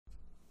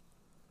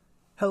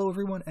Hello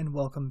everyone and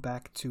welcome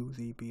back to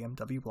the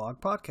BMW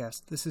Blog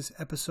Podcast. This is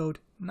episode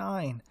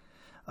 9.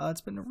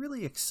 It's been a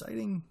really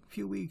exciting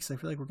few weeks. I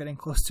feel like we're getting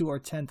close to our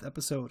 10th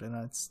episode, and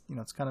it's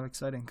kind of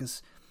exciting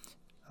because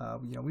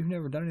we've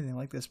never done anything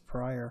like this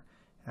prior,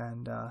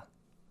 and the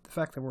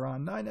fact that we're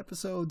on 9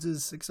 episodes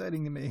is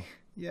exciting to me.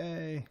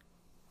 Yay!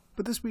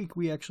 But this week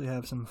we actually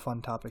have some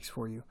fun topics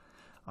for you.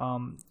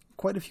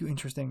 Quite a few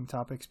interesting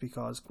topics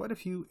because quite a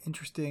few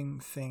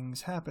interesting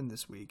things happened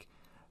this week.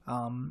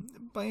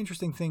 By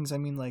interesting things, I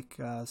mean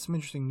some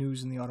interesting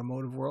news in the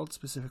automotive world,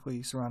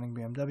 specifically surrounding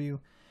BMW,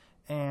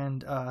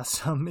 and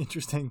some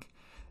interesting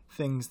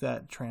things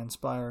that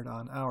transpired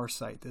on our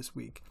site this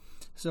week.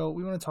 So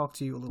we want to talk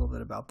to you a little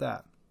bit about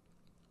that.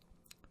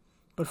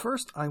 But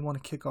first, I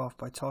want to kick off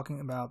by talking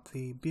about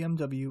the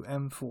BMW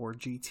M4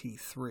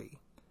 GT3.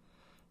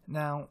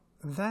 Now,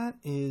 that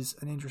is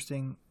an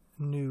interesting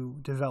new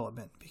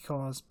development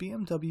because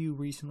BMW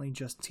recently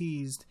just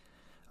teased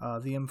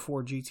the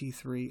M4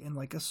 GT3 in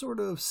like a sort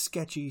of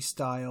sketchy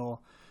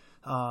style,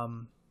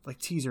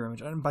 teaser image.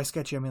 And by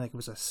sketchy, I mean like it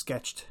was a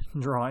sketched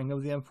drawing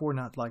of the M4,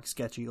 not like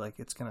sketchy, like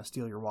it's gonna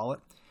steal your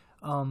wallet.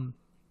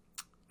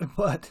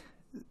 But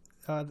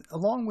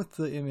along with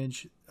the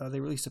image, they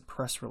released a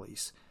press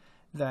release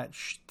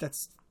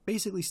that's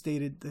basically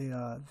stated the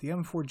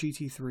M4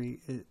 GT3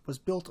 it was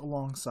built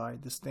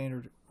alongside the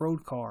standard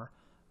road car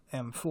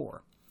M4,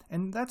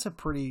 and that's a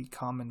pretty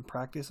common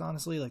practice,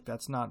 honestly. Like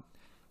that's not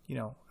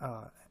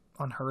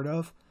unheard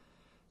of.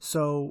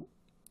 So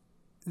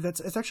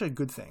it's actually a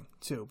good thing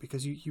too,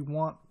 because you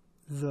want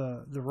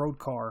the road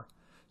car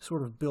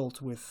sort of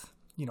built with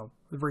the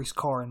race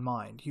car in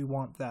mind. You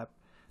want that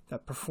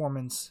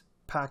performance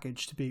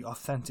package to be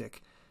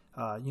authentic.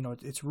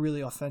 It's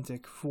really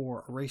authentic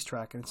for a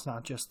racetrack, and it's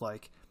not just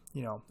like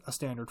a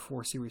standard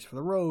 4 Series for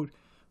the road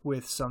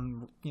with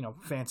some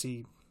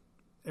fancy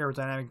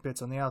aerodynamic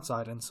bits on the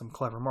outside and some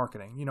clever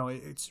marketing.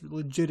 It's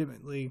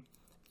legitimately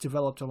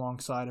developed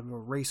alongside of a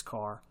race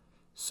car,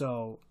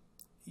 so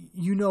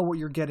what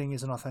you're getting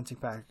is an authentic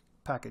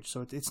package.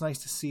 So it's nice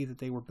to see that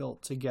they were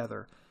built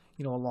together,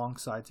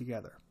 alongside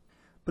together.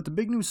 But the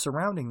big news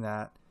surrounding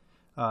that,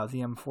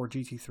 the M4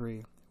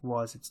 GT3,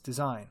 was its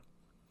design.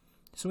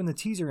 So in the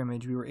teaser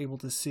image, we were able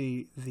to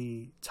see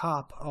the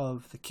top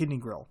of the kidney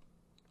grill,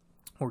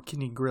 or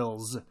kidney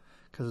grills,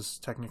 because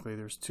technically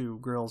there's 2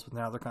 grills, but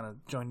now they're kind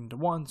of joined into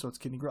one, so it's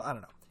kidney grill. I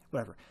don't know,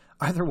 whatever.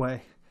 Either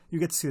way, you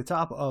get to see the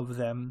top of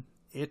them.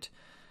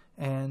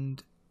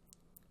 And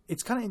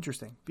it's kind of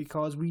interesting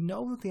because we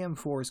know that the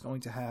M4 is going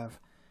to have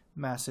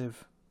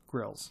massive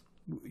grills.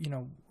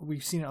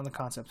 We've seen it on the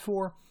Concept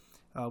 4.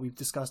 We've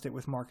discussed it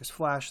with Marcus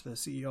Flash, the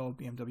CEO of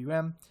BMW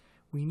M.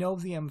 We know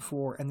the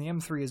M4 and the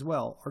M3 as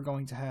well are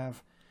going to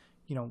have,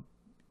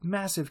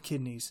 massive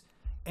kidneys.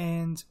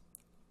 And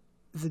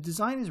the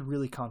design is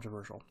really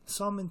controversial.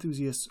 Some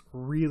enthusiasts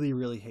really,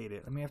 really hate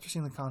it. I mean, after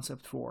seeing the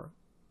Concept 4,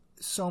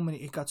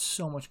 it got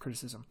so much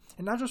criticism,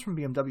 and not just from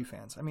BMW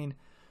fans. I mean,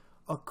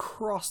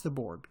 across the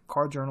board,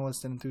 car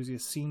journalists and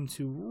enthusiasts seem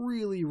to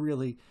really,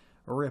 really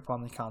rip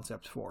on the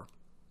Concept 4.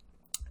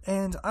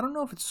 And I don't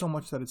know if it's so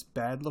much that it's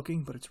bad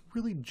looking, but it's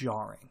really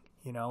jarring.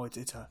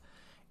 It's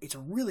a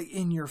really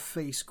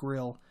in-your-face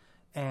grill,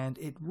 and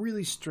it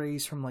really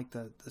strays from like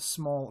the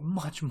small,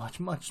 much,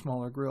 much, much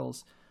smaller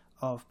grills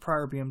of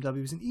prior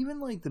BMWs, and even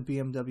like the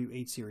BMW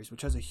 8 Series,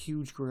 which has a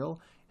huge grill,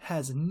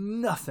 has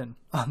nothing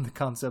on the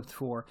Concept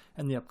 4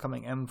 and the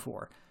upcoming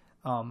M4.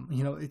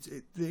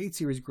 The 8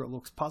 Series grill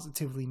looks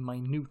positively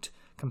minute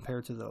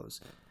compared to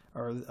those,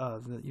 or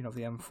the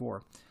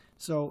M4.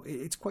 So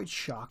it's quite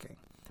shocking.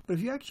 But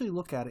if you actually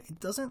look at it, it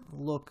doesn't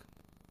look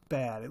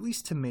bad, at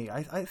least to me.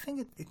 I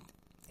think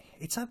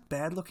it's not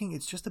bad looking.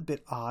 It's just a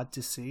bit odd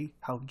to see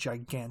how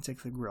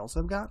gigantic the grills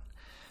have got.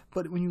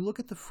 But when you look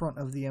at the front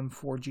of the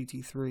M4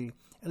 GT3,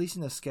 at least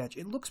in the sketch,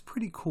 it looks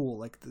pretty cool,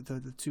 like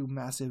the 2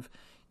 massive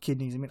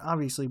kidneys. I mean,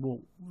 obviously,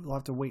 we'll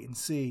have to wait and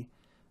see,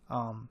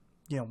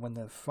 when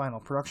the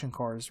final production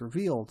car is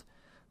revealed.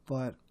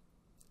 But,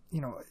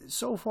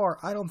 so far,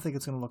 I don't think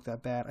it's going to look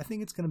that bad. I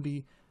think it's going to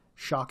be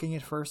shocking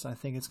at first, and I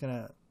think it's going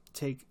to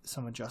take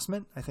some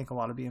adjustment. I think a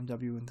lot of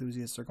BMW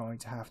enthusiasts are going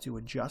to have to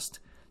adjust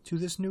to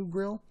this new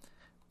grille.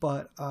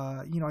 But,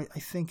 I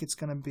think it's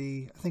going to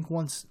be, I think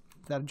once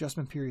that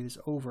adjustment period is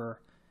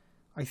over,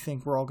 I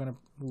think we're all going to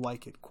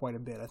like it quite a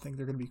bit. I think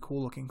they're going to be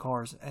cool looking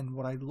cars. And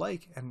what I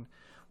like, and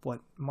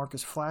what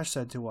Marcus Flash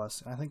said to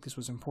us, and I think this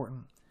was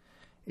important,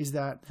 is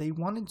that they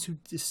wanted to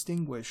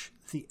distinguish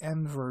the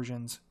M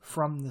versions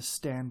from the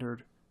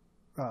standard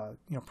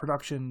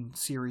production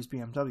series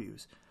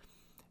BMWs.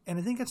 And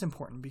I think that's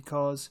important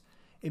because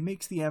it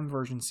makes the M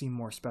version seem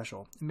more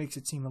special. It makes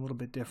it seem a little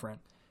bit different.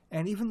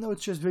 And even though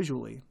it's just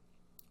visually,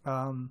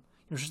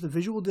 it's just a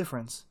visual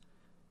difference,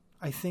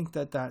 I think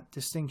that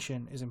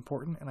distinction is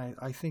important, and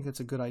I think that's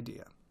a good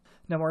idea.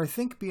 Now, where I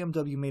think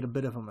BMW made a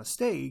bit of a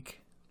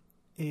mistake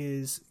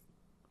is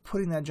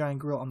putting that giant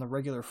grille on the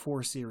regular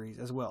 4 Series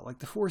as well. Like,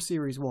 the 4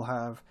 Series will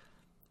have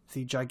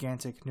the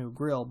gigantic new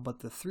grille, but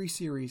the 3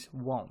 Series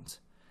won't.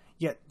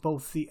 Yet,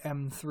 both the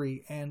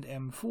M3 and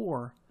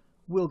M4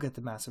 will get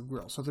the massive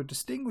grille. So they're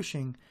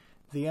distinguishing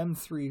the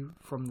M3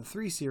 from the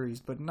 3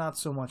 Series, but not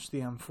so much the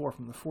M4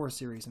 from the 4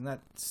 Series, and that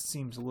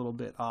seems a little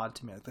bit odd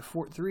to me. Like the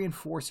 3 and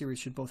 4 Series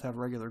should both have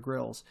regular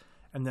grilles,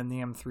 and then the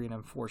M3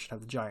 and M4 should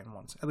have the giant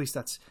ones. At least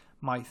that's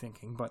my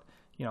thinking, but,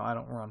 I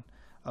don't run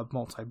a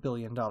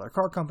multi-billion-dollar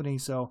car company,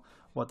 so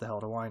what the hell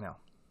do I know?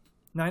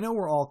 Now, I know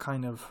we're all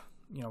kind of,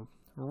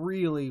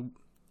 really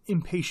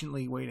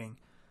impatiently waiting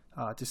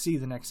to see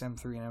the next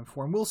M3 and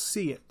M4, and we'll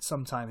see it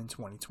sometime in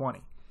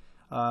 2020.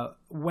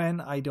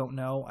 When, I don't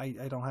know.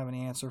 I don't have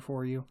any answer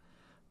for you.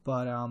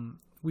 But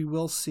we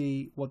will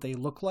see what they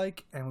look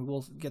like, and we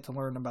will get to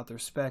learn about their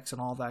specs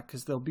and all that,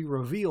 because they'll be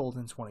revealed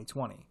in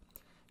 2020.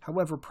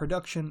 However,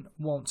 production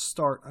won't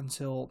start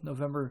until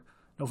November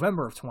of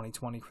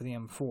 2020 for the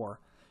M4,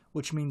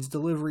 which means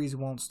deliveries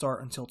won't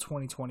start until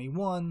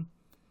 2021.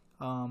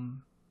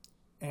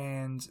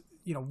 And,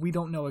 we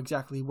don't know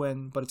exactly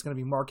when, but it's going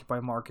to be market by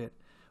market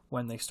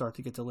when they start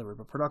to get delivered.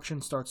 But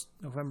production starts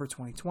November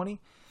 2020.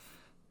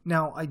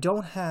 Now, I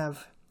don't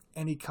have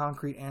any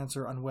concrete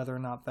answer on whether or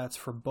not that's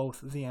for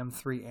both the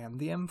M3 and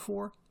the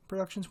M4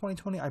 production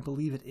 2020. I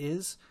believe it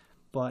is,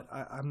 but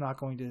I'm not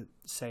going to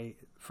say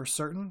for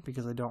certain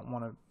because I don't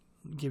want to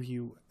give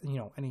you,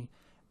 any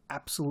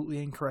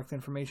absolutely incorrect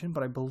information.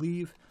 But I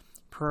believe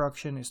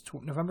production is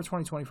November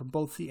 2020 for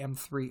both the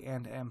M3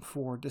 and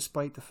M4,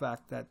 despite the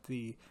fact that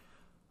the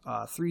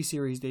 3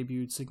 Series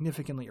debuted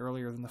significantly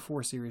earlier than the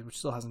 4 Series, which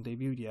still hasn't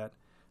debuted yet.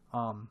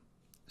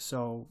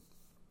 So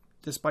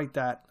despite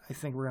that, I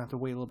think we're going to have to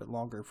wait a little bit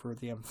longer for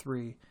the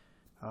M3,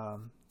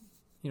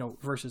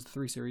 versus the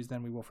 3 Series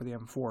than we will for the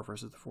M4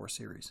 versus the 4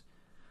 Series.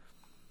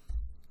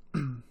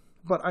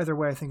 But either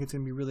way, I think it's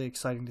going to be really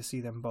exciting to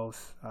see them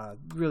both.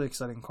 Really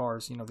exciting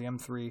cars. The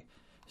M3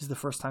 is the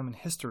first time in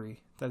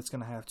history that it's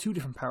going to have 2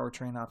 different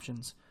powertrain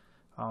options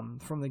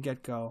from the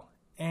get-go,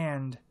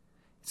 and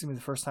it's going to be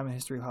the first time in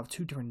history we'll have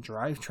 2 different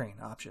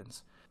drivetrain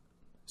options.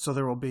 So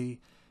there will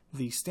be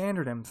the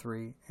standard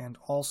M3 and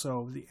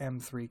also the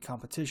M3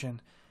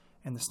 competition,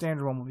 and the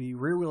standard one will be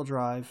rear-wheel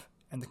drive,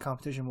 and the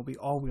competition will be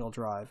all-wheel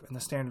drive, and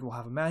the standard will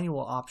have a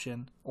manual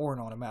option or an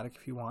automatic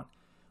if you want,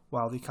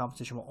 while the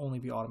competition will only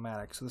be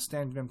automatic. So the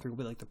standard M3 will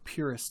be like the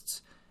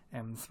purists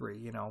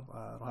M3,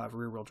 it'll have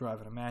rear-wheel drive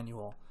and a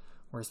manual,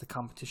 whereas the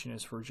competition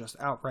is for just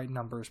outright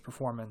numbers,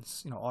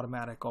 performance,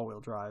 automatic, all-wheel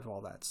drive,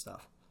 all that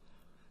stuff.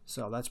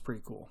 So that's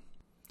pretty cool.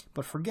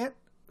 But forget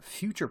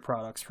future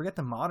products, forget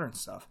the modern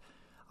stuff.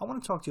 I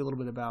want to talk to you a little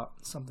bit about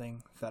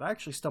something that I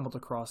actually stumbled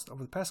across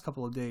over the past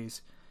couple of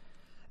days.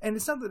 And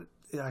it's not that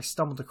I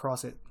stumbled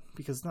across it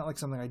because it's not like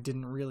something I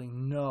didn't really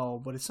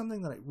know, but it's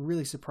something that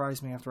really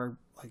surprised me after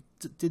I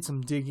did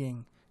some digging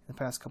in the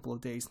past couple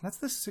of days. And that's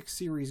the 6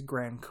 Series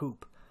Grand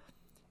Coupe.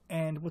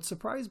 And what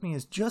surprised me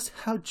is just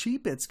how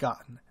cheap it's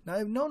gotten. Now,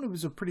 I've known it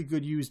was a pretty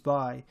good used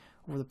buy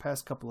over the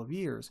past couple of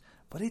years,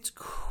 but it's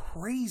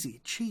crazy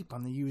cheap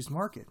on the used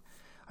market.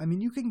 I mean,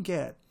 you can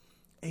get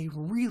a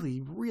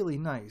really, really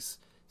nice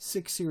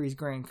 6 Series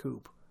Grand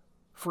Coupe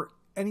for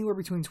anywhere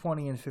between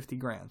 20 and 50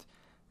 grand.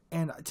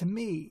 And to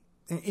me,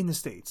 in the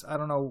States, I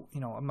don't know,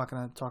 I'm not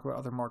going to talk about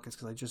other markets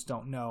because I just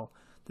don't know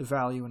the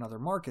value in other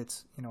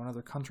markets, in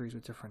other countries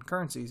with different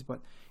currencies.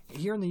 But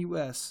here in the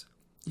U.S.,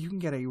 you can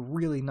get a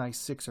really nice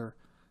 6er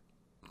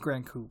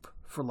Grand Coupe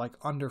for like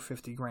under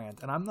 50 grand.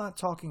 And I'm not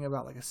talking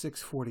about like a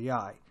 640i.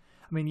 I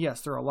mean,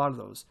 yes, there are a lot of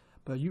those,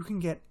 but you can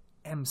get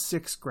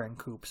M6 Grand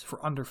Coupes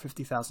for under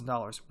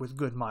 $50,000 with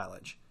good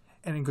mileage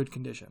and in good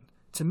condition.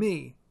 To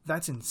me,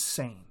 that's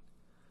insane.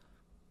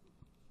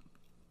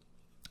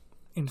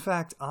 In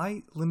fact,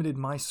 I limited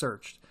my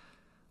search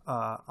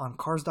on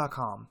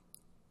Cars.com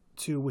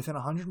to within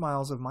 100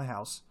 miles of my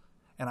house,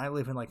 and I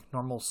live in like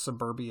normal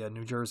suburbia,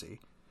 New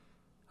Jersey.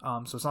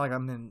 So it's not like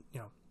I'm in,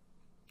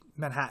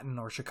 Manhattan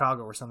or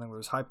Chicago or something where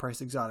there's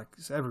high-priced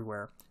exotics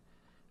everywhere.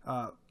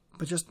 But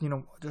just,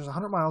 there's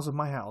 100 miles of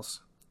my house,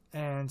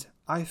 and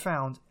I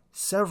found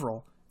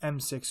several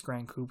M6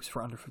 Grand Coupes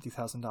for under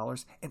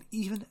 $50,000, and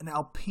even an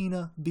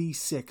Alpina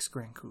B6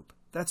 Grand Coupe.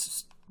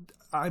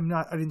 I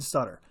didn't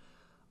stutter.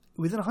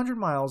 Within 100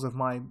 miles of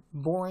my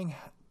boring,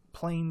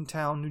 plain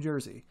town, New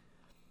Jersey,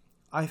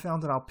 I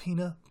found an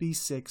Alpina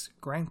B6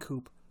 Grand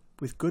Coupe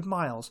with good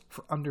miles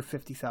for under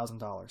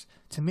 $50,000.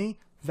 To me,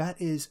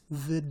 that is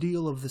the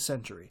deal of the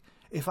century.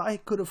 If I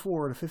could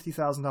afford a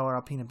 $50,000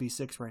 Alpina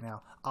B6 right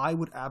now, I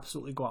would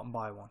absolutely go out and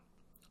buy one.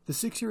 The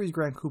 6 Series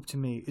Grand Coupe, to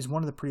me, is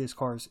one of the prettiest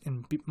cars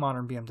in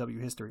modern BMW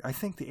history. I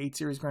think the 8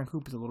 Series Grand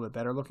Coupe is a little bit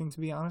better looking, to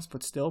be honest,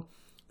 but still,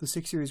 the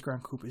 6 Series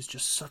Grand Coupe is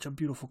just such a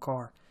beautiful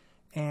car.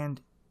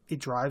 And it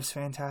drives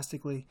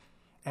fantastically,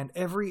 and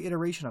every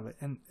iteration of it.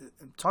 And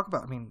talk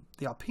about,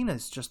 the Alpina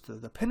is just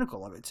the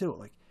pinnacle of it, too.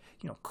 Like,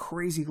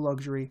 crazy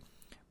luxury,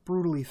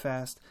 brutally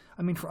fast.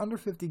 For under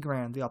 50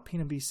 grand, the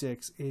Alpina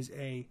B6 is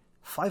a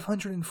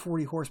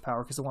 540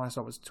 horsepower, because the one I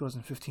saw was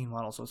 2015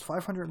 model, so it's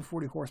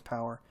 540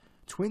 horsepower,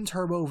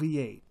 twin-turbo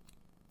V8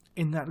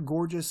 in that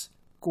gorgeous,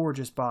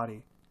 gorgeous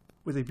body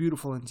with a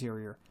beautiful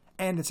interior.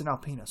 And it's an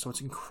Alpina, so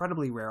it's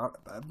incredibly rare.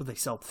 They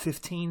sell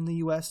 15 in the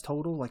U.S.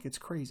 total. Like, it's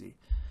crazy.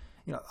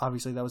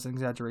 Obviously that was an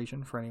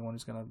exaggeration for anyone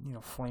who's going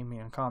to, flame me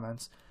in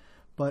comments.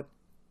 But,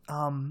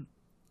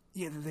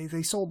 yeah,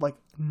 they sold like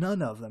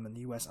none of them in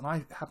the US, and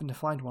I happened to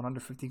find one under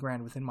 50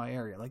 grand within my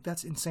area. Like,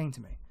 that's insane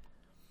to me.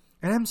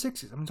 And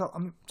M6s,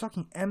 I'm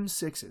talking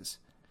M6s.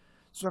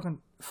 So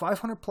talking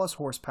 500 plus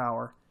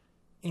horsepower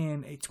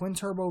in a twin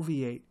turbo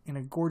V8 in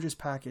a gorgeous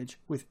package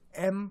with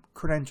M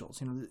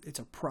credentials. It's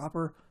a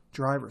proper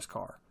driver's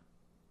car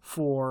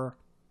for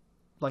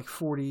like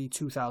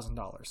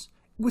 $42,000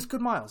 with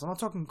good miles. I'm not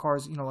talking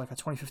cars, like a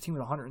 2015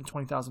 with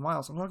 120,000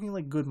 miles. I'm talking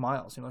like good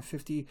miles, like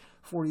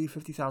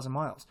 50,000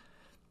 miles.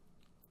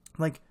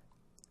 Like,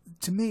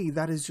 to me,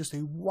 that is just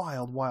a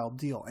wild, wild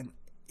deal. And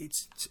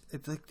it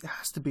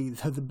has to be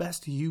the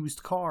best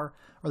used car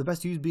or the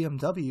best used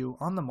BMW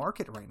on the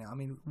market right now. I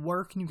mean,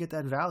 where can you get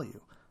that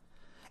value?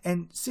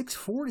 And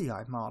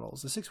 640i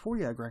models, the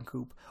 640i Grand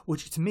Coupe,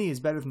 which to me is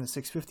better than the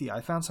 650i.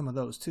 I found some of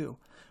those too.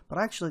 But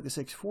I actually like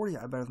the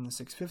 640i better than the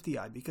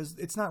 650i because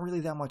it's not really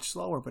that much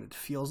slower, but it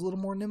feels a little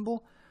more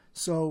nimble.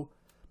 So,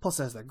 plus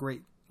it has that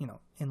great,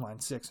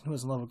 inline six. And who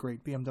doesn't love a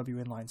great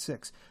BMW inline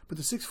six? But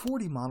the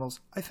 640 models,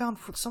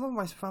 some of them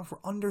I found for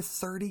under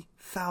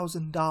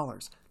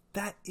 $30,000.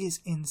 That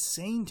is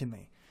insane to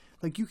me.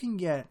 Like, you can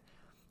get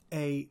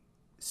a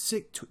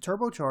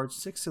turbocharged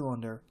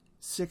 6-cylinder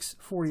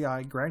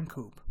 640i Grand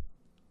Coupe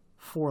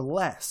for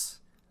less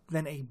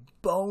than a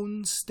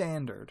bone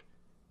standard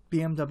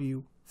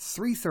BMW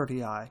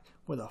 330i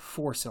with a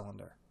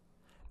 4-cylinder.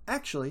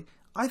 Actually,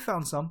 I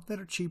found some that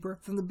are cheaper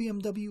than the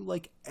BMW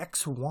like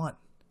X1.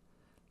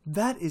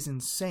 That is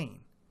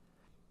insane.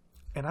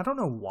 And I don't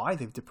know why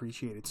they've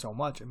depreciated so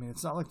much. I mean,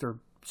 it's not like they're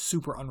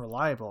super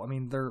unreliable. I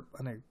mean, they're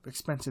an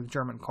expensive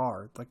German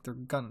car. Like, they're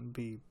going to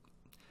be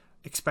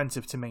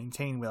expensive to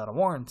maintain without a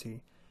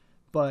warranty.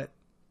 But,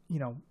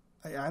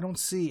 I don't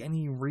see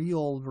any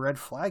real red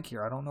flag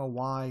here. I don't know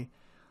why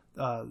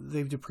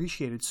they've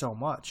depreciated so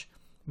much.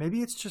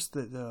 Maybe it's just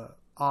the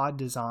odd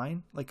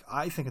design. Like,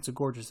 I think it's a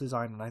gorgeous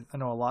design, and I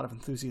know a lot of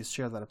enthusiasts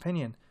share that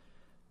opinion.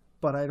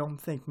 But I don't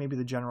think maybe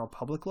the general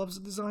public loves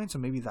the design, so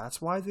maybe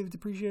that's why they've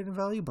depreciated in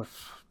value. But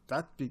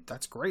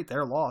that's great.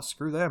 They're lost.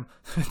 Screw them.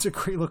 It's a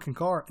great-looking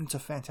car, and it's a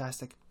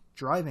fantastic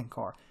driving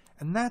car.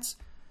 And that's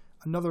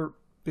another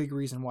big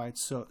reason why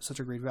it's such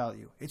a great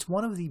value. It's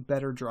one of the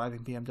better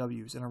driving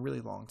BMWs in a really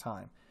long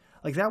time.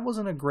 Like, that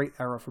wasn't a great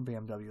era for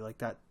BMW. Like,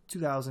 that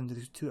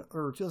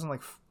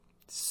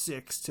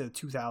 2006 to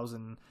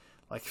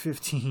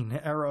 2015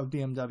 era of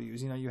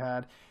BMWs. You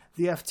had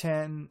the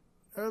F10.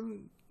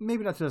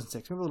 Maybe not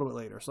 2006, maybe a little bit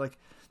later. So like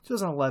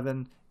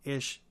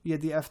 2011-ish, you had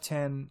the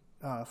F10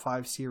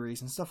 5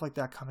 Series and stuff like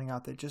that coming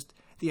out. That just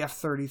the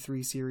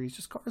F33 Series,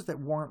 just cars that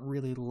weren't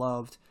really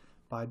loved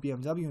by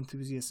BMW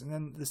enthusiasts. And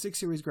then the 6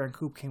 Series Grand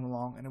Coupe came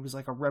along, and it was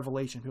like a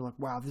revelation. People were like,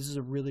 wow, this is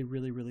a really,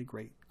 really, really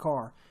great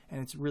car,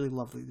 and it's really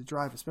lovely to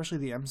drive, especially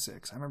the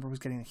M6. I remember it was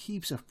getting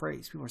heaps of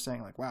praise. People were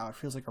saying like, wow, it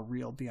feels like a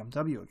real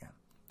BMW again.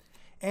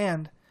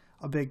 And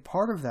a big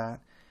part of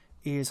that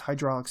is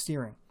hydraulic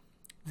steering.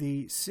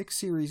 The 6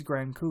 Series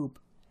Grand Coupe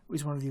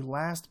was one of the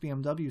last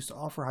BMWs to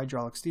offer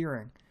hydraulic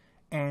steering,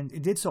 and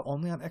it did so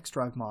only on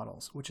xDrive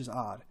models, which is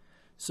odd.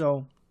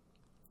 So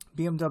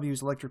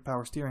BMW's electric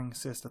power steering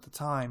assist at the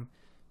time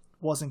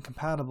wasn't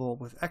compatible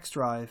with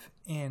xDrive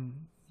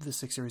in the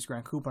 6 Series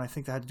Grand Coupe, and I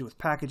think that had to do with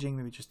packaging.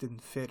 Maybe it just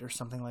didn't fit or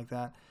something like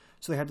that.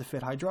 So they had to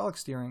fit hydraulic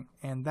steering,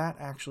 and that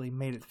actually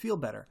made it feel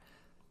better.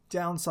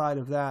 Downside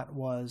of that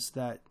was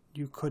that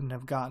you couldn't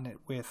have gotten it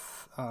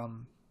with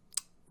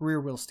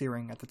rear-wheel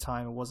steering at the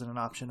time. It wasn't an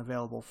option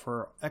available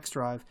for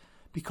xDrive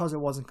because it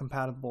wasn't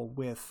compatible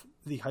with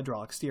the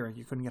hydraulic steering.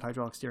 You couldn't get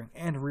hydraulic steering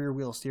and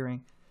rear-wheel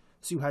steering,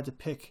 so you had to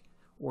pick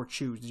or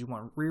choose. Did you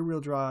want rear-wheel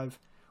drive,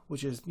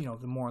 which is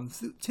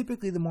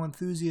typically the more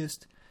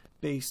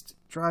enthusiast-based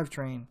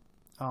drivetrain,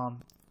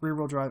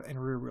 rear-wheel drive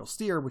and rear-wheel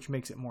steer, which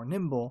makes it more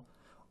nimble,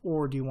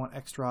 or do you want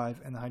xDrive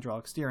and the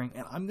hydraulic steering?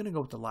 And I'm going to go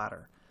with the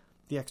latter,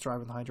 the xDrive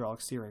and the hydraulic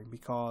steering,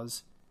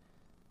 because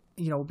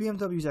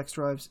BMW's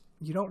xDrives,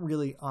 you don't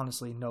really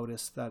honestly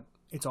notice that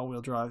it's all-wheel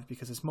drive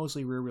because it's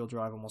mostly rear-wheel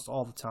drive almost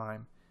all the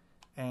time.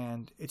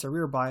 And it's a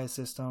rear bias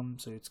system,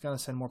 so it's going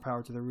to send more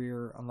power to the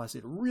rear unless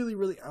it really,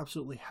 really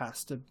absolutely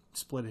has to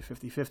split it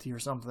 50-50 or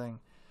something.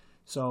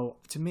 So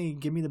to me,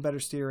 give me the better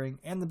steering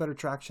and the better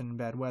traction in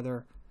bad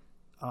weather.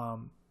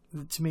 To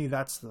me,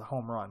 that's the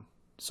home run.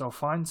 So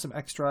find some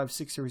xDrive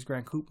 6 Series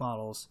Grand Coupe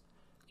models.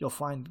 You'll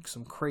find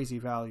some crazy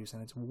values,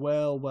 and it's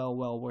well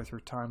worth your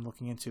time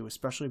looking into,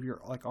 especially if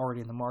you're like already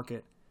in the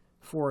market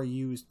for a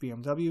used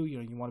BMW.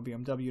 You want a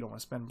BMW, you don't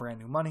want to spend brand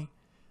new money.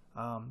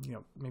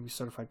 Maybe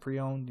certified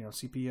pre-owned,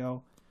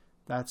 CPO.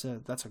 That's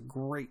a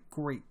great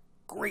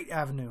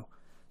avenue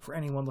for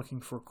anyone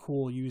looking for a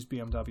cool used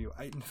BMW.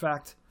 In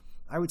fact,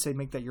 I would say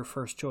make that your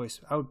first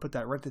choice. I would put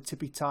that right at the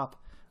tippy top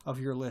of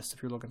your list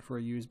if you're looking for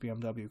a used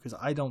BMW, because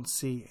I don't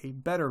see a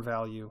better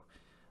value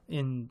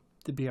in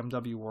the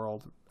BMW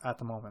world at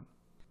the moment.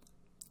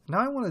 Now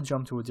I want to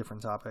jump to a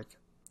different topic.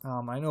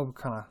 I know we're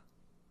kind of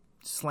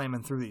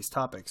slamming through these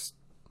topics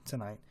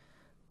tonight,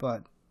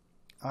 but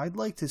I'd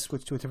like to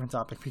switch to a different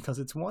topic because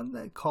it's one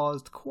that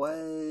caused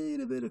quite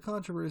a bit of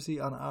controversy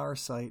on our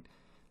site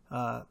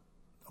over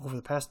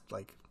the past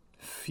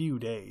few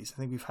days. I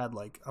think we've had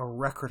a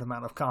record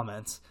amount of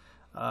comments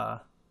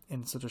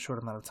in such a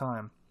short amount of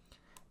time.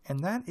 And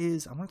that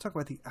is, I want to talk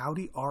about the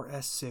Audi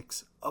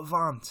RS6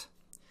 Avant.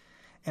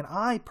 And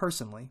I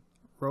personally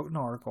wrote an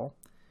article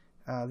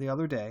the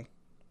other day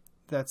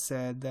that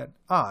said that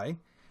I,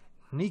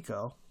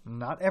 Nico,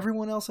 not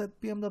everyone else at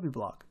BMW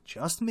Blog,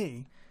 just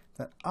me,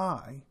 that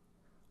I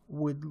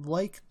would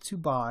like to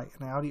buy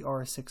an Audi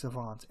RS6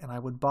 Avant, and I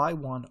would buy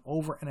one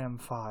over an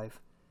M5,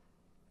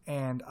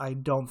 and I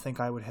don't think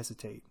I would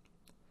hesitate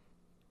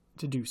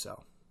to do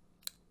so.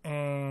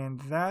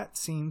 And that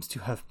seems to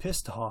have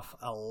pissed off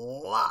a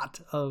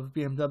lot of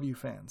BMW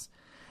fans.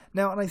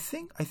 Now, and I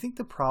think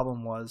the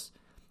problem was,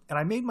 and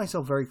I made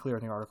myself very clear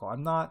in the article,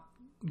 I'm not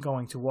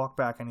going to walk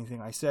back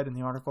anything I said in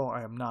the article.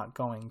 I am not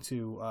going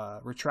to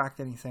retract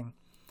anything,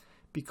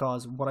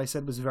 because what I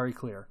said was very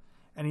clear.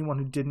 Anyone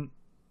who didn't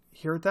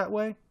hear it that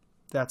way,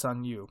 that's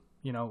on you.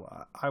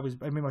 I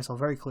made myself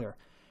very clear,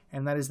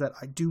 and that is that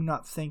I do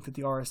not think that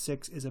the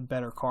RS6 is a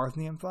better car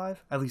than the M5,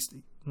 at least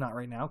not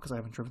right now, because I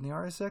haven't driven the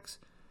RS6.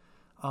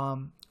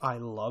 I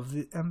love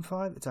the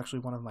M5. It's actually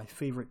one of my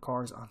favorite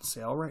cars on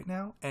sale right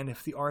now, and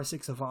if the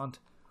RS6 Avant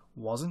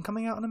wasn't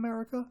coming out in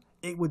America,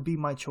 it would be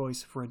my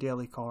choice for a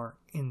daily car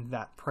in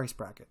that price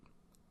bracket.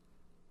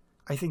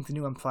 I think the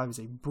new M5 is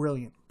a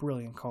brilliant,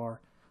 brilliant car.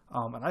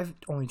 And I've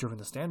only driven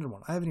the standard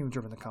one. I haven't even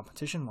driven the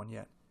competition one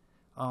yet.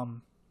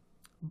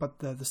 But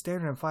the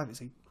standard M5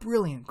 is a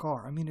brilliant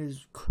car. I mean, it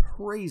is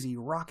crazy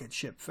rocket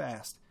ship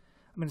fast.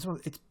 I mean,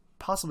 it's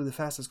possibly the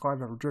fastest car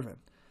I've ever driven.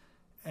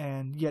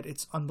 And yet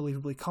it's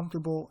unbelievably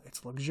comfortable.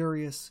 It's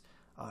luxurious.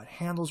 It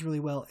handles really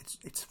well.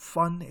 It's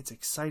fun. It's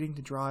exciting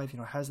to drive. It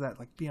has that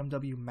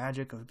BMW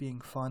magic of being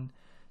fun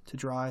to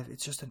drive.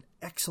 It's just an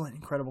excellent,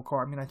 incredible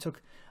car. I mean, I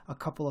took a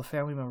couple of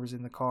family members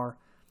in the car.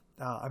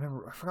 I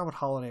forgot what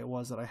holiday it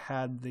was that I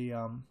had the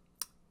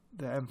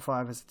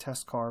M5 as a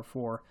test car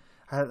for.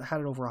 I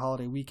had it over a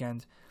holiday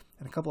weekend,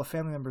 and a couple of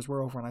family members were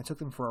over, and I took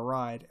them for a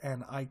ride,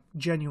 and I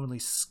genuinely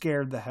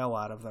scared the hell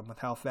out of them with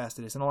how fast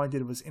it is. And all I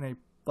did was, in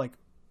a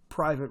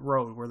private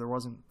road where there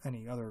wasn't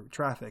any other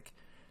traffic,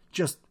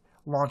 just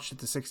launched it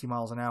to 60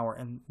 miles an hour,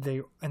 and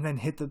then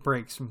hit the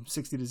brakes from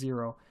 60 to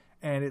 0,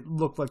 and it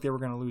looked like they were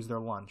going to lose their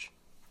lunch.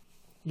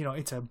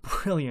 It's a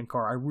brilliant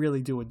car. I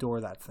really do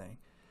adore that thing.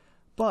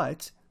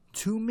 But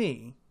to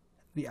me,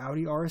 the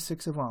Audi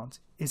RS6 Avant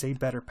is a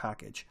better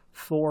package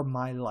for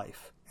my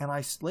life. And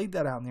I laid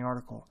that out in the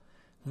article,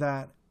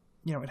 that,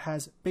 it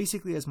has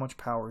basically as much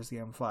power as the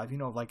M5.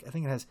 I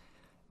think it has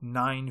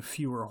 9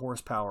 fewer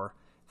horsepower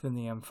than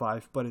the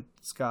M5, but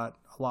it's got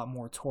a lot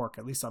more torque,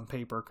 at least on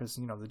paper, because,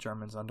 the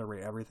Germans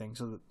underrate everything.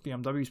 So the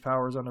BMW's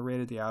power is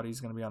underrated, the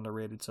Audi's going to be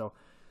underrated. So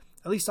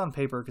at least on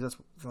paper, because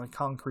that's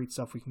concrete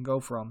stuff we can go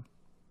from.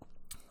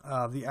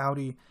 The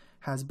Audi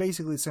has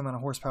basically the same amount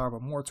of horsepower,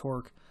 but more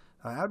torque.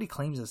 Audi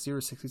claims a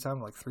 0-60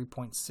 time of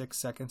 3.6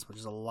 seconds, which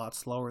is a lot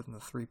slower than the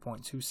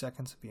 3.2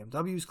 seconds of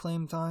BMW's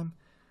claim time,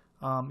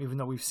 even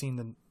though we've seen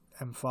the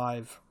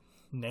M5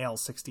 nail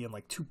 60 in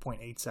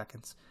 2.8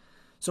 seconds.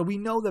 So we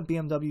know that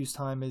BMW's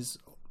time is,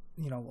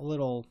 a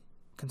little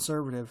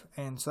conservative,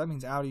 and so that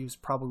means Audi's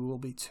probably will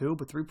be too,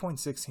 but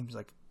 3.6 seems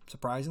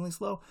surprisingly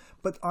slow.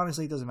 But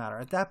honestly, it doesn't matter.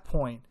 At that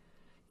point,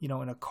 in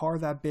a car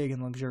that big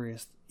and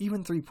luxurious,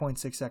 even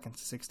 3.6 seconds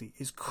to 60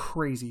 is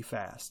crazy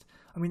fast.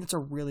 I mean, it's a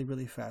really,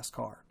 really fast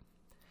car.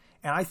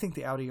 And I think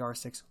the Audi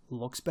R6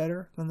 looks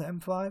better than the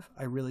M5.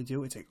 I really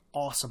do. It's an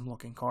awesome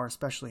looking car,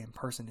 especially in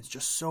person. It's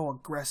just so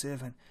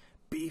aggressive and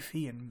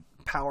beefy and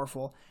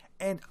powerful.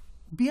 And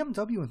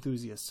BMW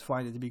enthusiasts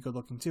find it to be good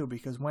looking too,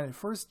 because when it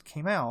first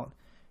came out,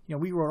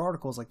 we wrote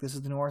articles like, this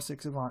is the new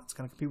R6 Avant, it's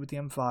going to compete with the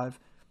M5,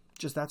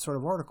 just that sort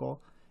of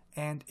article.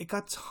 And it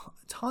got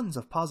tons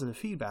of positive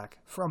feedback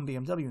from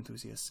BMW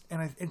enthusiasts.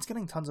 And it's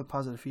getting tons of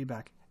positive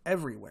feedback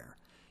everywhere.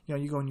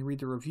 You go and you read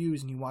the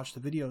reviews and you watch the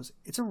videos.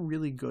 It's a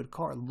really good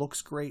car. It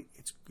looks great.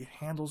 It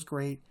handles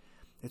great.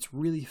 It's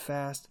really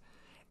fast.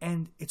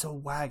 And it's a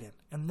wagon.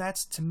 And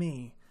that's, to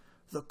me,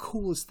 the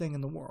coolest thing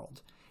in the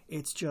world.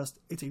 It's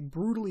a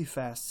brutally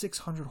fast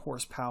 600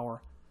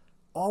 horsepower,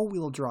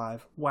 all-wheel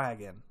drive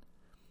wagon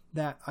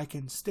that I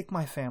can stick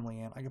my family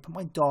in. I can put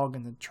my dog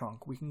in the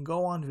trunk. We can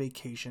go on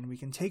vacation. We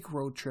can take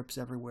road trips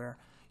everywhere.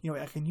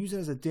 I can use it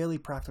as a daily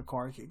practical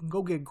car. It can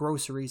go get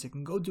groceries. It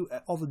can go do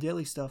all the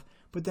daily stuff.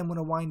 But then when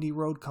a windy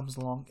road comes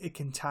along, it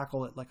can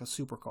tackle it like a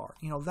supercar.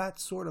 That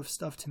sort of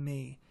stuff to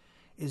me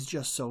is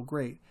just so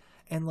great.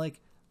 And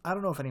I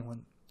don't know if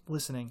anyone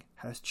listening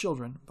has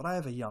children, but I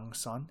have a young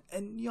son,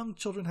 and young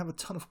children have a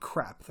ton of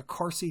crap. The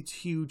car seat's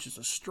huge. There's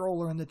a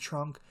stroller in the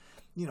trunk.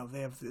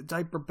 They have the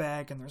diaper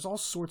bag, and there's all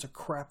sorts of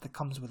crap that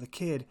comes with a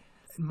kid.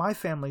 My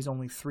family's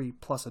only 3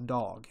 plus a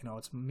dog.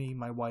 It's me,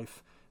 my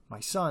wife,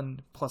 my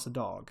son, plus a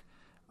dog.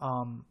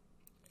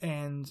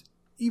 And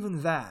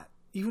even that,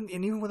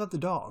 even without the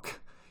dog,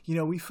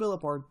 we fill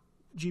up our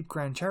Jeep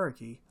Grand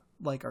Cherokee,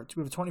 we have a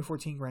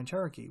 2014 Grand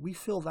Cherokee. We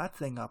fill that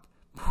thing up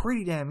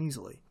pretty damn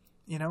easily,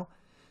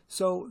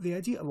 So the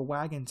idea of a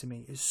wagon to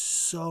me is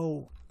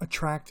so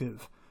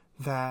attractive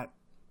that,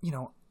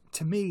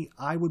 to me,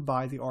 I would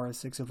buy the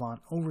RS6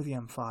 Avant over the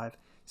M5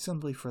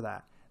 simply for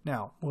that.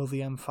 Now, will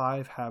the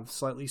M5 have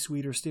slightly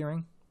sweeter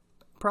steering?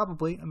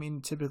 Probably. I mean,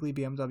 typically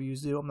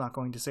BMWs do. I'm not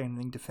going to say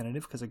anything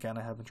definitive because, again,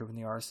 I haven't driven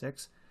the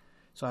R6,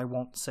 so I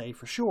won't say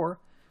for sure.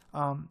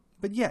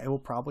 But yeah, it will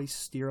probably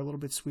steer a little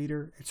bit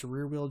sweeter. It's a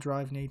rear-wheel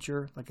drive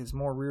nature. Like, its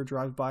more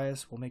rear-drive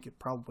bias will make it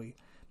probably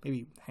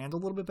maybe handle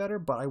a little bit better,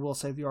 but I will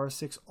say the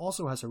R6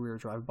 also has a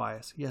rear-drive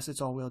bias. Yes, it's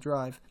all-wheel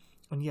drive,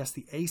 and yes,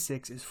 the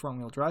A6 is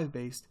front-wheel drive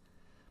based,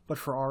 but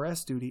for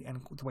RS duty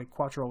and the way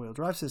quattro-wheel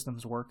drive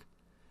systems work,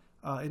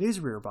 it is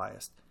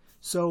rear-biased.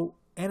 So,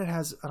 and it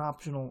has an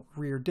optional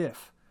rear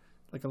diff,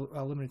 like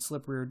a limited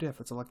slip rear diff.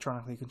 It's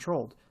electronically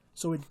controlled.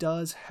 So it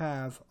does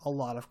have a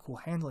lot of cool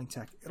handling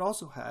tech. It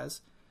also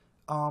has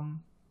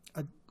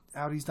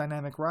Audi's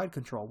dynamic ride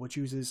control, which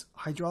uses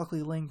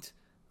hydraulically linked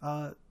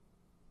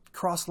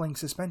cross-link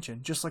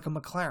suspension, just like a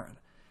McLaren.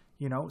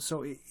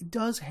 So it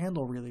does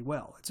handle really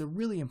well. It's a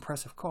really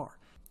impressive car.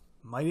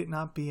 Might it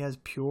not be as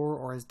pure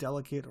or as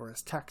delicate or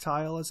as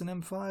tactile as an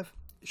M5?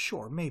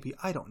 Sure, maybe,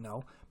 I don't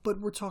know. But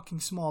we're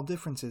talking small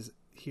differences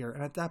here,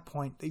 and at that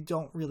point, they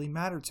don't really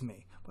matter to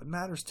me. What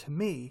matters to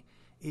me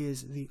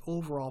is the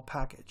overall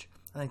package.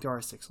 I think the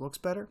R6 looks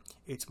better,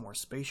 it's more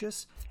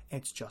spacious,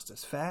 it's just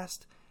as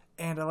fast,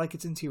 and I like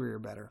its interior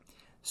better.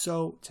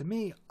 So, to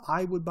me,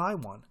 I would buy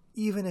one,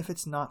 even if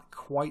it's not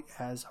quite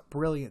as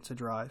brilliant to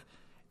drive.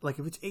 Like,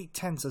 if it's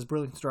 8/10 as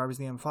brilliant to drive as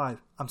the M5,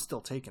 I'm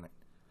still taking it.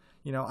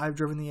 I've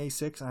driven the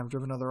A6 and I've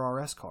driven other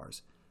RS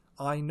cars.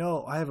 I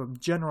know, I have a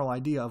general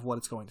idea of what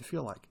it's going to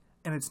feel like.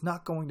 And it's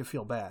not going to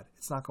feel bad.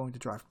 It's not going to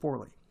drive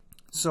poorly.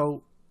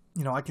 So,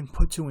 I can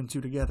put two and two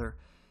together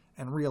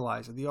and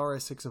realize that the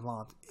RS6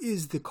 Avant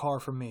is the car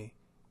for me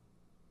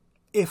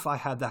if I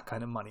had that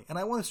kind of money. And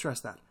I want to stress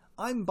that.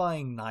 I'm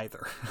buying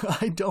neither.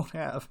 I don't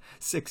have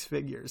 6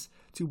 figures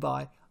to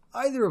buy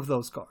either of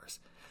those cars.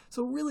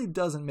 So it really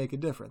doesn't make a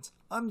difference.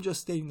 I'm just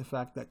stating the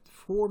fact that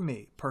for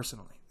me,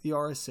 personally, the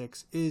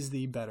RS6 is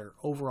the better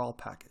overall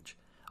package.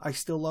 I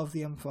still love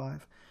the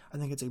M5. I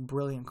think it's a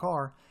brilliant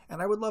car,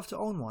 and I would love to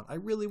own one. I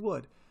really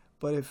would.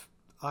 But if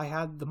I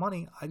had the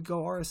money, I'd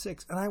go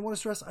RS6. And I want to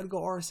stress, I'd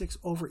go RS6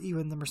 over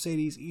even the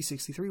Mercedes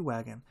E63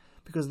 wagon,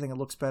 because I think it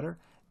looks better,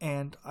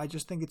 and I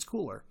just think it's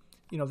cooler.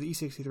 The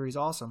E63 is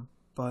awesome,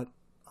 but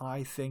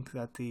I think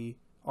that the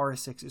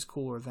RS6 is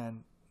cooler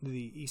than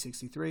the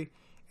E63,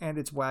 and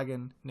its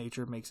wagon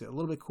nature makes it a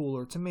little bit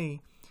cooler to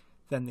me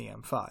than the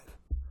M5.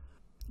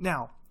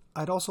 Now,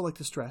 I'd also like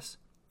to stress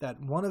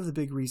that one of the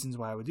big reasons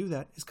why I would do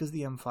that is because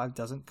the M5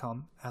 doesn't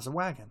come as a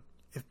wagon.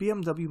 If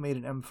BMW made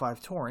an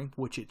M5 Touring,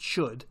 which it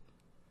should,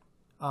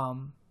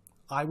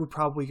 I would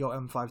probably go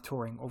M5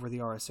 Touring over the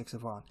RS6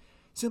 Avant,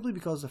 simply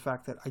because of the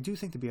fact that I do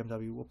think the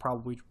BMW will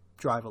probably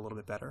drive a little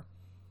bit better.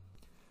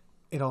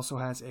 It also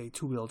has a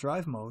two-wheel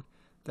drive mode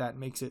that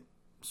makes it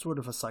sort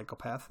of a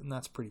psychopath, and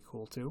that's pretty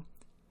cool too.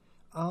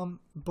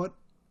 But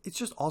it's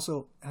just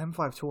also, an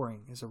M5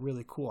 Touring is a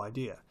really cool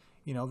idea.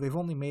 They've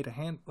only made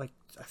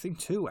I think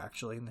 2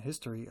 actually in the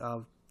history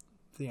of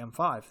the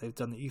M5. They've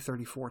done the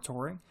E34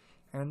 Touring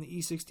and the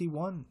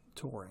E61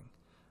 Touring.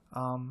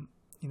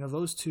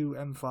 Those 2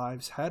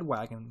 M5s had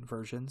wagon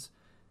versions,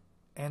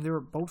 and they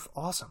were both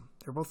awesome.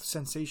 They're both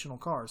sensational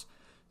cars.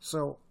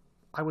 So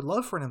I would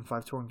love for an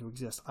M5 Touring to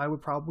exist. I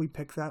would probably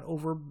pick that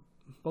over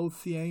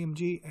both the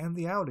AMG and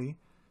the Audi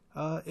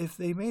if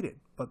they made it,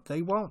 but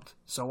they won't,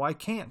 so I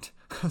can't.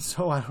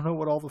 So I don't know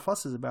what all the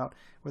fuss is about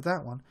with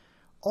that one.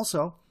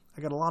 Also, I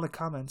got a lot of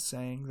comments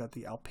saying that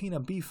the Alpina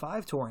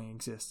B5 Touring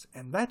exists,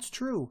 and that's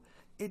true.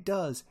 It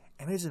does,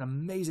 and it's an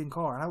amazing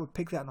car, and I would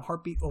pick that in a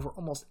heartbeat over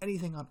almost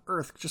anything on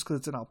earth just because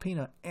it's an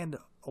Alpina and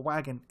a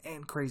wagon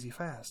and crazy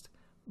fast.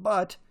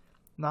 But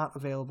not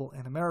available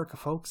in America,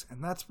 folks,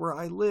 and that's where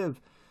I live.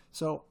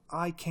 So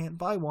I can't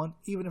buy one,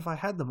 even if I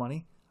had the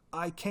money.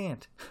 I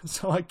can't.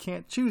 So I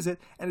can't choose it,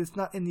 and it's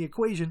not in the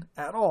equation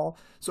at all.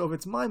 So if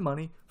it's my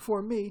money,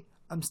 for me,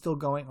 I'm still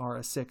going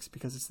RS6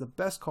 because it's the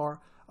best car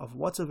of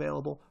what's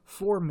available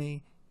for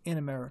me in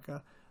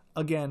America.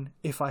 Again,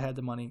 if I had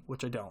the money,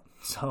 which I don't.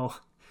 So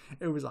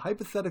it was a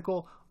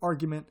hypothetical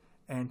argument,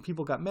 and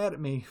people got mad at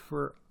me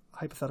for a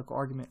hypothetical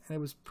argument, and it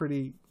was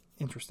pretty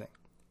interesting.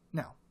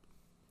 Now,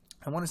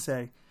 I want to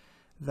say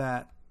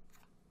that,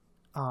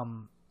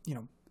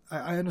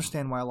 I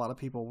understand why a lot of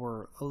people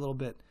were a little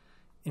bit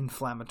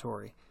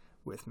inflammatory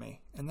with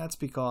me, and that's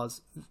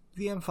because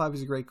the M5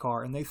 is a great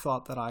car, and they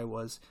thought that I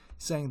was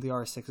saying the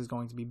R6 is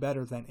going to be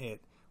better than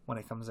it when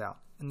it comes out,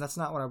 and that's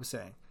not what I was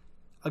saying.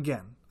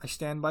 Again, I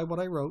stand by what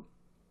I wrote.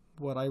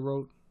 What I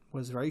wrote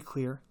was very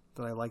clear,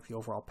 that I like the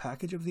overall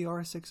package of the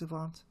RS6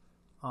 Avant.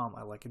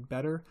 I like it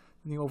better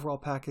than the overall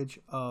package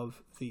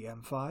of the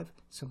M5,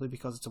 simply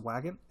because it's a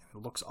wagon,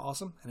 and it looks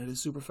awesome, and it is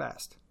super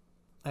fast.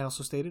 I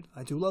also stated,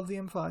 I do love the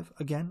M5.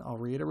 Again, I'll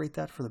reiterate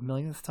that for the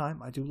millionth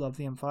time. I do love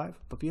the M5,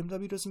 but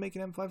BMW doesn't make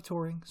an M5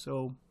 Touring,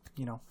 so,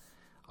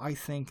 I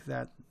think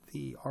that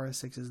the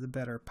RS6 is the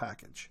better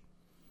package.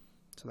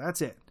 So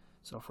that's it.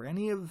 So for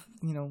any of,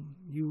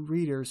 you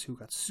readers who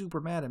got super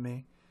mad at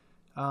me,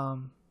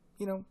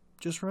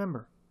 just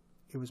remember,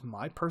 it was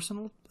my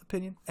personal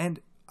opinion. And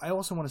I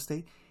also want to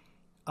state,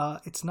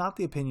 it's not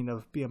the opinion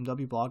of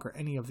BMW Blog or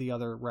any of the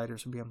other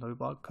writers from BMW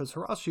Blog, because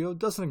Horacio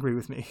doesn't agree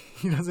with me.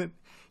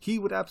 He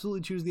would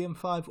absolutely choose the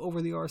M5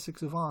 over the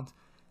R6 Avant,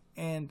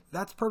 and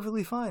that's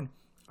perfectly fine.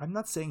 I'm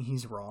not saying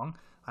he's wrong.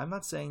 I'm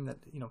not saying that,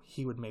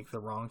 he would make the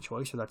wrong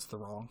choice or that's the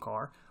wrong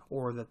car,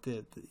 or that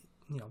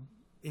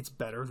it's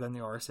better than the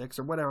R6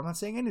 or whatever. I'm not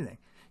saying anything.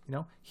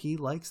 He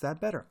likes that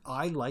better.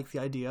 I like the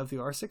idea of the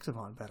R6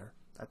 Avant better.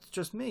 That's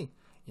just me,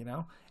 and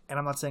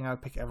I'm not saying I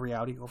would pick every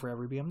Audi over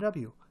every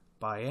BMW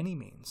by any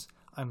means.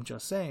 I'm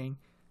just saying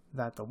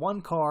that the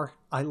one car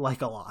I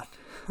like a lot,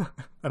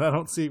 and I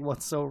don't see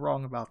what's so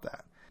wrong about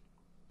that.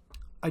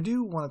 I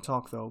do want to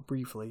talk, though,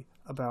 briefly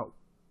about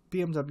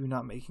BMW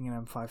not making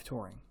an M5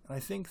 Touring, and I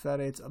think that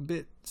it's a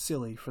bit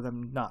silly for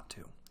them not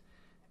to.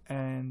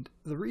 And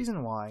the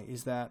reason why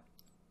is that,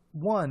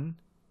 one,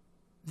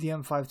 the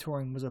M5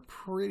 Touring was a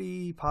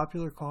pretty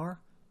popular car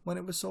when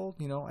it was sold.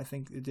 I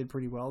think it did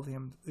pretty well. The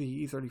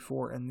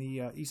E34 and the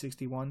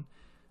E61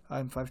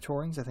 M5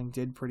 Tourings, I think,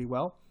 did pretty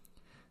well.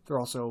 They're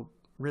also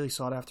really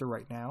sought after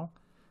right now.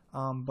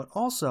 But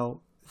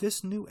also,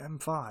 this new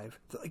M5,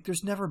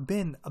 there's never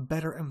been a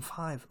better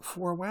M5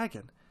 for a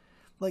wagon.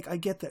 I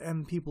get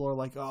that people are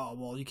like, oh,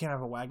 well, you can't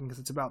have a wagon because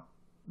it's about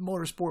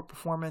motorsport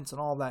performance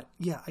and all that.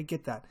 Yeah, I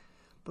get that.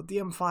 But the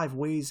M5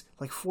 weighs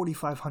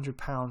 4,500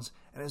 pounds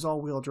and is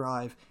all-wheel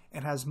drive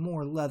and has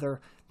more leather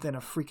than a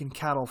freaking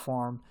cattle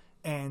farm,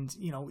 and,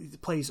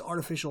 it plays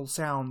artificial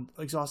sound,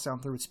 exhaust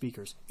sound through its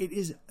speakers. It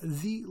is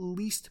the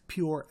least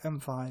pure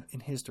M5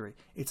 in history.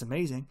 It's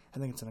amazing. I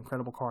think it's an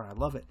incredible car and I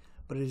love it.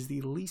 But it is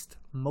the least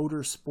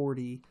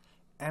motorsporty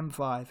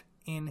M5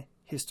 in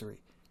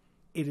history.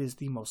 It is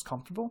the most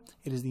comfortable.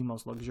 It is the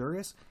most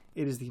luxurious.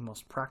 It is the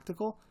most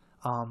practical.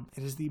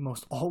 It is the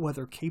most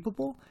all-weather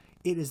capable.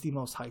 It is the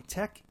most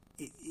high-tech.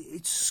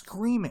 It's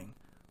screaming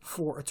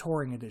for a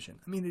touring edition.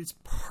 I mean, it's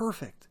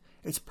perfect.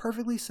 It's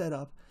perfectly set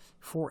up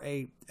for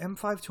a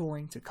M5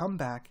 Touring to come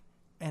back,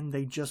 and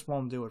they just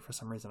won't do it for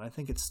some reason. I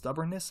think it's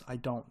stubbornness. I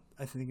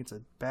think it's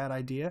a bad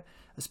idea,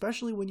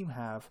 especially when you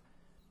have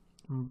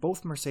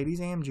both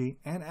Mercedes-AMG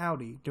and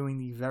Audi doing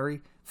the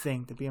very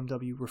thing that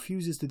BMW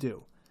refuses to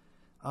do.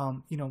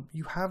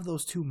 You have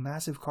those two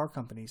massive car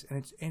companies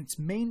and its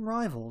main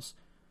rivals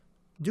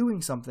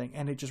doing something,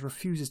 and it just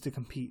refuses to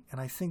compete.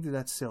 And I think that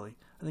that's silly.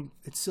 I think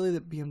it's silly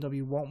that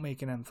BMW won't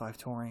make an M5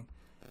 Touring.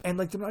 And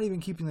they're not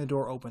even keeping the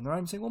door open. They're not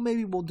even saying, well,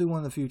 maybe we'll do one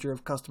in the future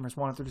if customers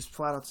want it. They're just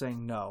flat out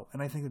saying no.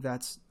 And I think that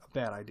that's a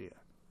bad idea.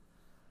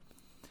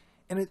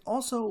 And it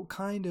also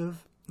kind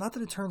of, not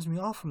that it turns me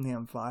off from the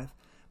M5,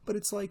 but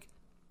it's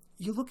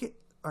you look at,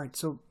 all right,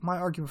 so my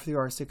argument for the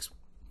R6,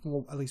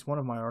 well, at least one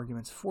of my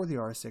arguments for the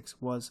R6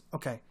 was,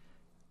 okay,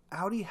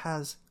 Audi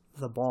has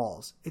the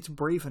balls. It's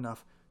brave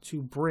enough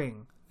to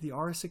bring the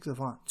R6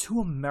 Avant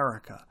to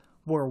America,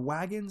 where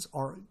wagons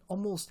are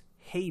almost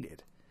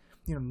hated.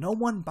 No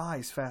one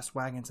buys fast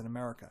wagons in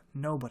America.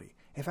 Nobody.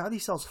 If Audi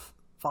sells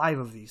 5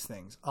 of these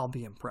things, I'll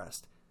be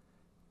impressed.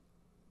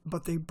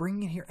 But they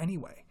bring it here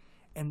anyway.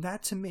 And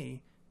that, to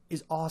me,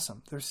 is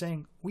awesome. They're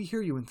saying, we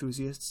hear you,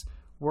 enthusiasts.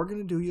 We're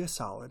going to do you a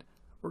solid.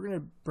 We're going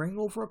to bring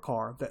over a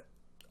car that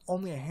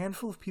only a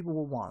handful of people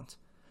will want.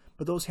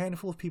 But those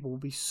handful of people will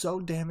be so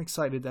damn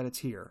excited that it's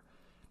here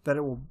that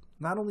it will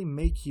not only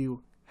make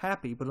you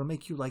happy, but it'll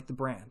make you like the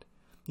brand.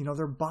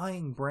 They're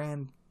buying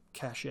brand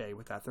cachet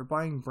with that. They're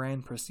buying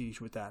brand prestige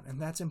with that, and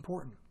that's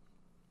important.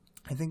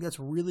 I think that's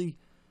really,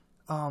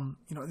 I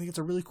think it's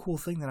a really cool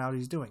thing that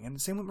Audi's doing. And the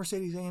same with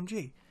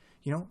Mercedes-AMG.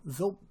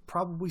 They'll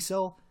probably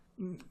sell,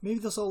 maybe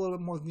they'll sell a little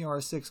bit more than the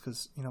RS6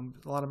 because,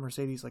 a lot of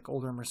Mercedes,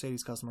 older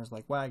Mercedes customers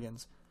like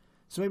wagons.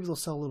 So maybe they'll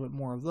sell a little bit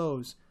more of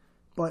those.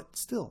 But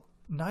still,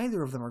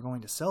 neither of them are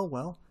going to sell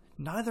well.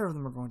 Neither of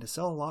them are going to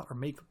sell a lot or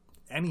make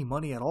any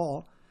money at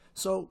all.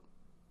 So,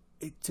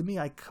 to me,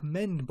 I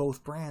commend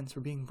both brands for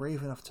being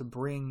brave enough to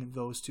bring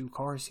those two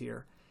cars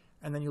here.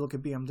 And then you look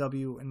at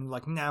BMW and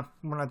nah,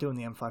 we're not doing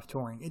the M5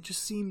 Touring. It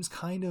just seems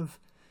kind of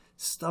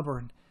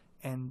stubborn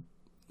and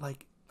I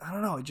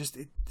don't know.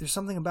 There's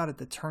something about it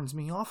that turns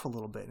me off a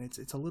little bit. And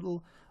it's a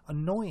little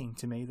annoying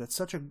to me that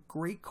such a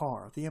great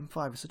car, the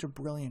M5 is such a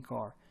brilliant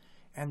car,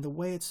 and the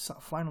way it's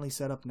finally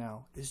set up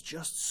now is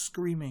just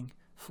screaming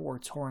for a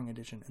touring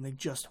edition, and they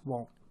just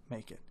won't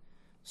make it.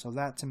 So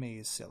that to me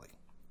is silly.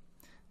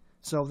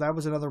 So that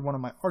was another one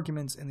of my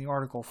arguments in the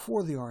article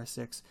for the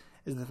R6,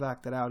 is the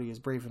fact that Audi is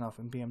brave enough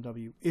and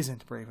BMW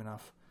isn't brave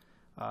enough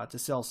to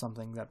sell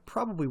something that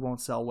probably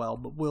won't sell well,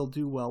 but will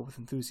do well with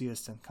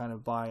enthusiasts and kind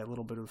of buy a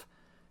little bit of,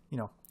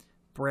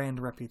 brand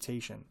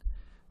reputation.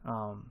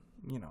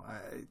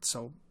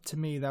 So to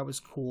me, that was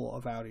cool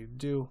of Audi to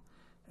do,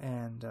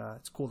 and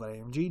it's cool that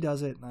AMG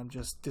does it, and I'm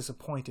just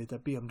disappointed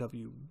that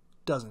BMW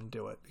doesn't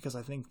do it, because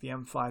I think the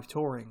M5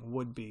 Touring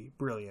would be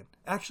brilliant.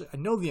 Actually, I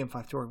know the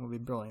M5 Touring would be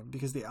brilliant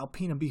because the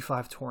Alpina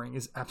B5 Touring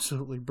is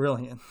absolutely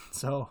brilliant.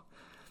 So,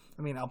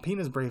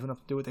 Alpina's brave enough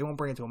to do it. They won't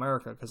bring it to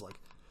America because,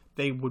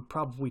 they would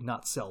probably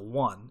not sell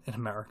one in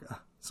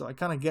America. So I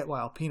kind of get why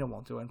Alpina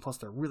won't do it, and plus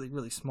they're really,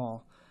 really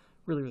small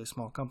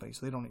company,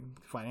 so they don't even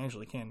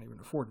financially can't even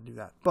afford to do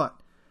that. But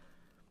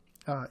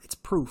it's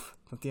proof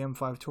that the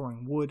M5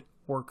 Touring would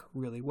work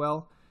really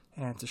well,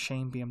 and it's a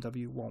shame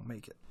BMW won't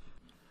make it.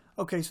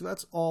 Okay, so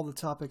that's all the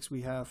topics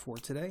we have for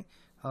today.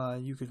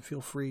 You can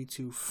feel free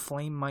to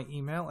flame my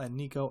email at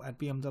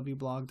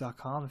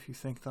nico@bmwblog.com if you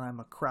think that I'm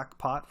a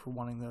crackpot for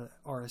wanting the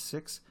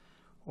RS6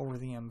 over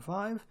the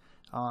M5.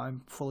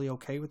 I'm fully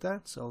okay with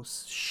that, so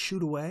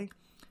shoot away.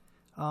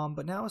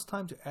 But now it's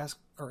time to ask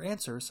or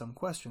answer some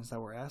questions that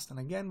were asked. And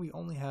again, we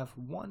only have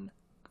one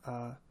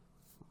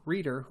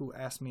reader who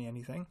asked me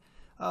anything,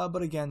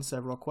 but again,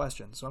 several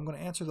questions. So I'm going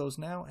to answer those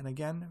now. And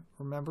again,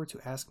 remember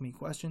to ask me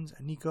questions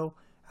at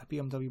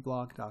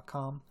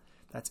nico@bmwblog.com.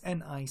 That's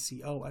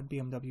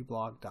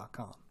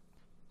NICO@bmwblog.com.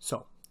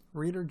 So,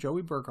 reader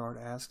Joey Burgard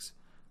asks,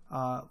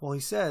 he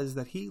says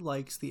that he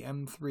likes the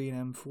M3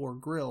 and M4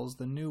 grills,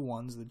 the new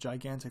ones, the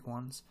gigantic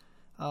ones,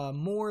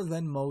 more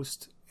than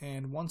most,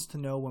 and wants to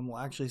know when we'll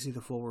actually see the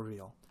full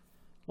reveal.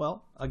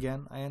 Well,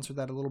 again, I answered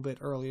that a little bit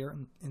earlier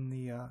in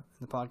the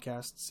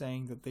podcast,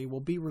 saying that they will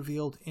be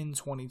revealed in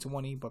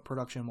 2020, but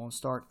production won't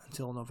start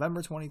until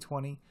November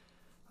 2020.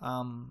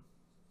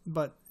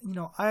 But,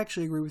 I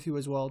actually agree with you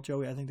as well,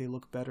 Joey. I think they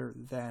look better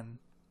than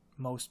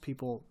most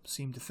people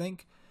seem to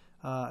think.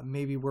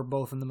 Maybe we're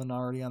both in the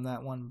minority on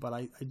that one, but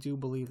I do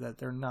believe that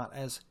they're not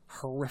as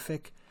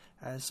horrific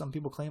as some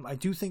people claim. I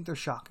do think they're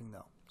shocking,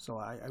 though. So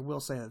I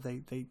will say that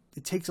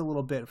it takes a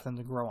little bit for them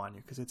to grow on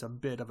you because it's a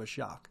bit of a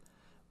shock.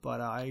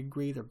 But I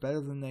agree they're better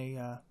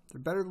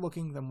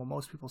looking than what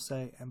most people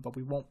say, but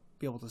we won't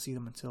be able to see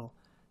them until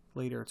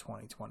later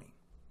 2020.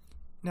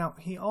 Now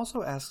he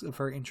also asks a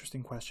very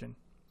interesting question.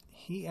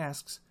 He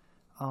asks,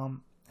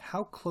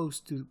 how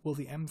close will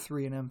the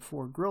M3 and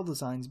M4 grille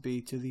designs be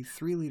to the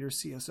 3-liter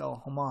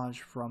CSL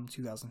Homage from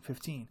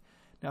 2015?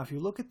 Now, if you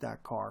look at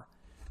that car,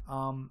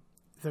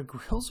 the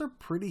grills are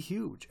pretty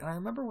huge. And I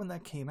remember when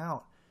that came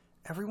out,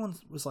 everyone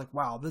was like,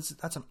 wow, that's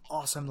an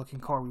awesome looking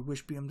car. We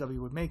wish BMW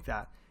would make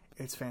that.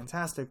 It's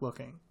fantastic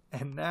looking.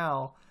 And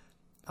now,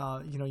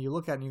 you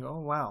look at it and you go,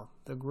 oh, wow,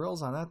 the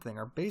grills on that thing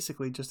are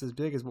basically just as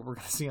big as what we're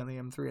going to see on the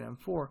M3 and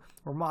M4.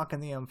 We're mocking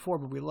the M4,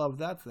 but we love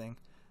that thing.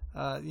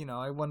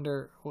 I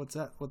wonder what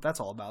that's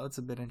all about. It's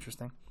a bit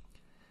interesting.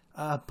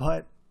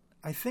 But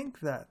I think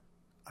that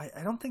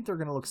I don't think they're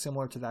going to look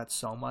similar to that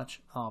so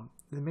much.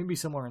 They may be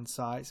similar in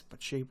size, but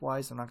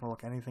shape-wise, they're not going to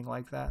look anything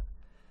like that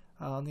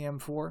on the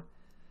M4.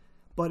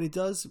 But it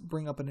does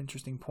bring up an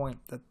interesting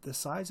point that the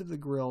size of the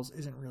grills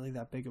isn't really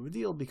that big of a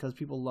deal because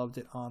people loved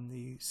it on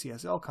the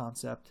CSL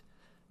concept,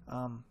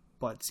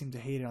 but seem to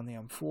hate it on the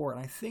M4.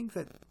 And I think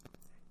that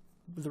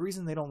the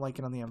reason they don't like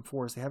it on the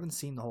M4 is they haven't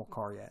seen the whole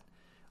car yet.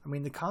 I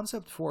mean, the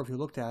Concept 4, if you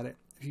looked at it,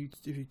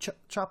 if you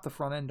chop the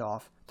front end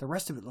off, the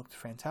rest of it looked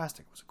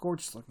fantastic. It was a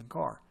gorgeous looking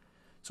car.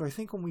 So I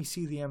think when we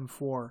see the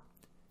M4,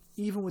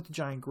 even with the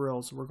giant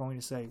grills, we're going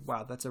to say,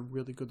 wow, that's a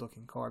really good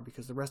looking car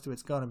because the rest of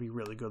it's going to be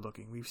really good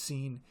looking. We've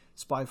seen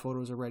spy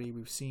photos already.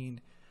 We've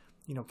seen,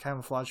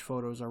 camouflage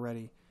photos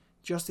already.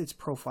 Just its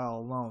profile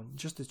alone,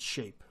 just its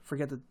shape.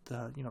 Forget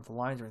the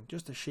lines or anything.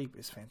 Just the shape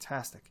is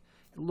fantastic.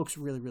 It looks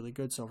really, really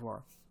good so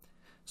far.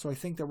 So I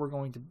think that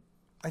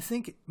I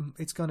think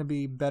it's going to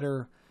be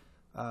better,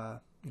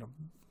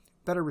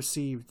 better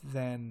received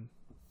than,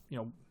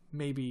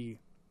 maybe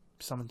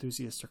some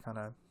enthusiasts are kind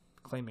of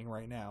claiming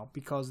right now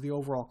because the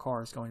overall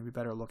car is going to be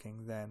better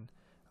looking than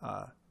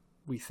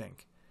we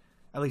think.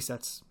 At least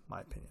that's my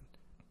opinion.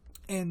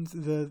 And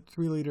the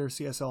 3-liter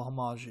CSL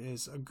Homage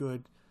is a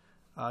good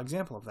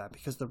example of that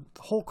because the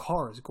whole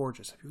car is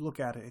gorgeous. If you look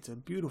at it, it's a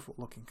beautiful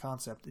looking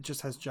concept. It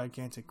just has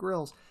gigantic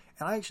grills,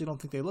 and I actually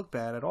don't think they look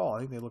bad at all. I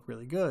think they look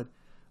really good.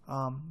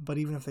 But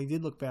even if they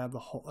did look bad,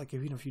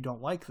 even if you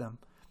don't like them,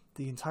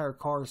 the entire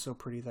car is so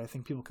pretty that I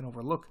think people can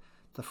overlook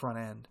the front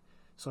end.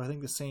 So I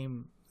think the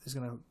same is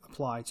going to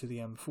apply to the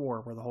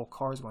M4, where the whole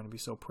car is going to be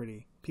so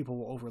pretty. People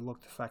will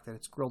overlook the fact that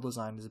its grille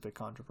design is a bit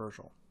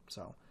controversial.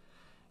 So,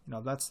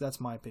 that's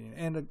my opinion.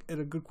 And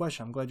a good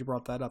question. I'm glad you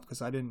brought that up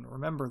because I didn't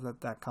remember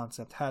that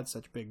Concept had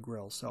such big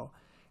grills. So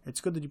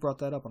it's good that you brought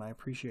that up, and I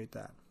appreciate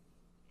that.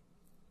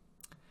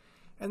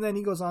 And then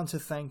he goes on to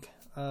thank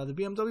the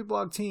BMW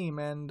blog team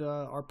and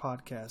our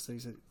podcast.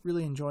 He's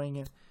really enjoying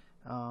it,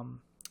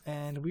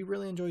 and we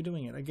really enjoy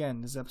doing it.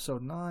 Again, this is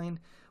episode 9.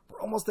 We're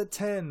almost at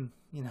 10.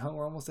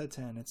 We're almost at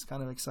 10. It's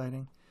kind of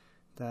exciting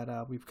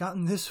that we've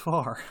gotten this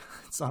far.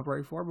 It's not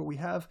very far, but we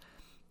have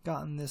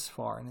gotten this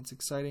far, and it's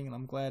exciting, and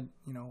I'm glad,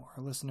 our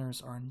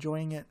listeners are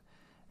enjoying it.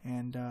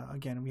 And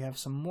again, we have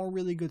some more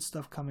really good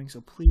stuff coming,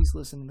 so please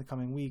listen in the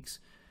coming weeks.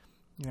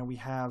 We're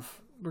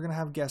going to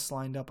have guests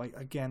lined up.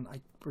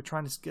 We're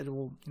trying to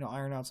schedule,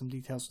 iron out some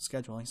details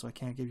with scheduling, so I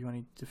can't give you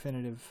any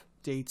definitive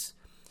dates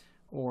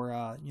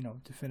or,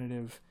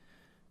 definitive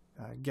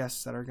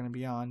guests that are going to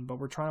be on, but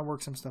we're trying to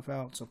work some stuff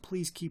out. So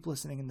please keep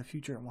listening in the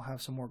future, and we'll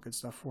have some more good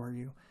stuff for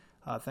you.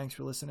 Thanks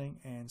for listening,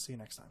 and see you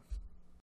next time.